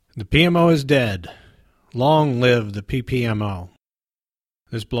The PMO is dead. Long live the PPMO.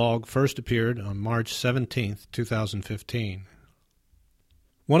 This blog first appeared on March 17, 2015.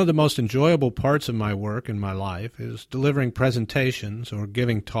 One of the most enjoyable parts of my work in my life is delivering presentations or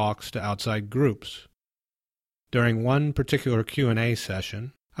giving talks to outside groups. During one particular Q&A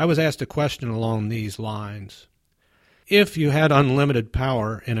session, I was asked a question along these lines. If you had unlimited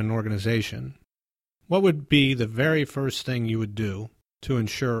power in an organization, what would be the very first thing you would do to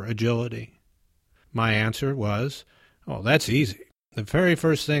ensure agility? My answer was, that's easy. The very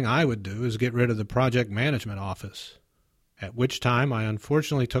first thing I would do is get rid of the project management office. At which time I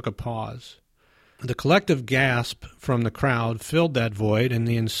unfortunately took a pause. The collective gasp from the crowd filled that void, and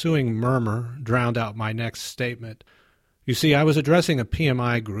the ensuing murmur drowned out my next statement. You see, I was addressing a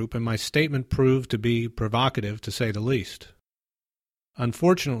PMI group, and my statement proved to be provocative, to say the least.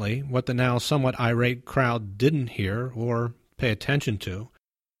 Unfortunately, what the now somewhat irate crowd didn't hear or pay attention to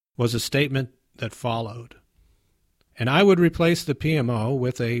was a statement that followed. And I would replace the PMO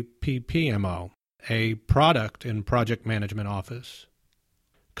with a PPMO, a product in project management office.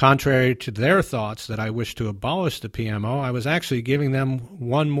 Contrary to their thoughts that I wished to abolish the PMO, I was actually giving them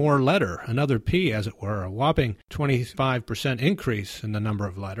one more letter, another P as it were, a whopping 25% increase in the number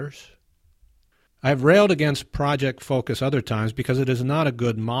of letters. I have railed against project focus other times because it is not a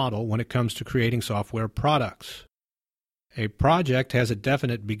good model when it comes to creating software products. A project has a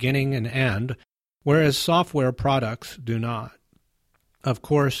definite beginning and end, whereas software products do not. Of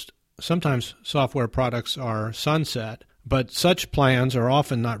course, sometimes software products are sunset, but such plans are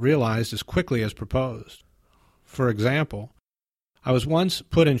often not realized as quickly as proposed. For example, I was once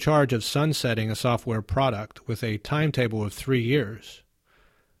put in charge of sunsetting a software product with a timetable of 3 years.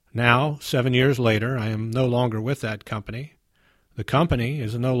 Now, 7 years later, I am no longer with that company. The company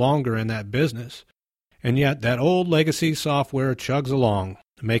is no longer in that business, and yet that old legacy software chugs along,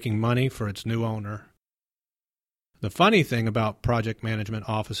 making money for its new owner. The funny thing about project management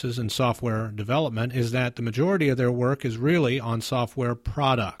offices and software development is that the majority of their work is really on software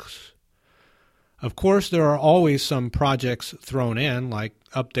products. Of course, there are always some projects thrown in, like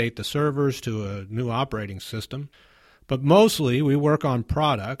update the servers to a new operating system, but mostly we work on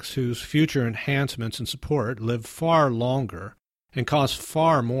products whose future enhancements and support live far longer and cost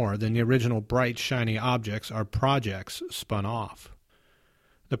far more than the original bright, shiny objects our projects spun off.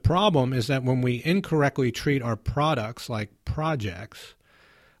 The problem is that when we incorrectly treat our products like projects,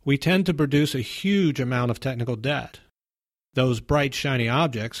 we tend to produce a huge amount of technical debt. Those bright, shiny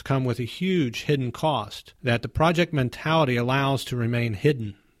objects come with a huge hidden cost that the project mentality allows to remain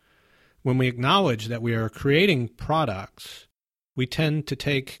hidden. When we acknowledge that we are creating products, we tend to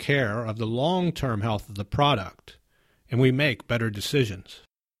take care of the long-term health of the product, and we make better decisions.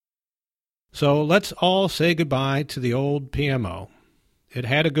 So let's all say goodbye to the old PMO. It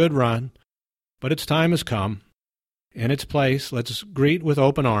had a good run, but its time has come. In its place, let's greet with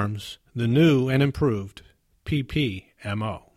open arms the new and improved PPMO.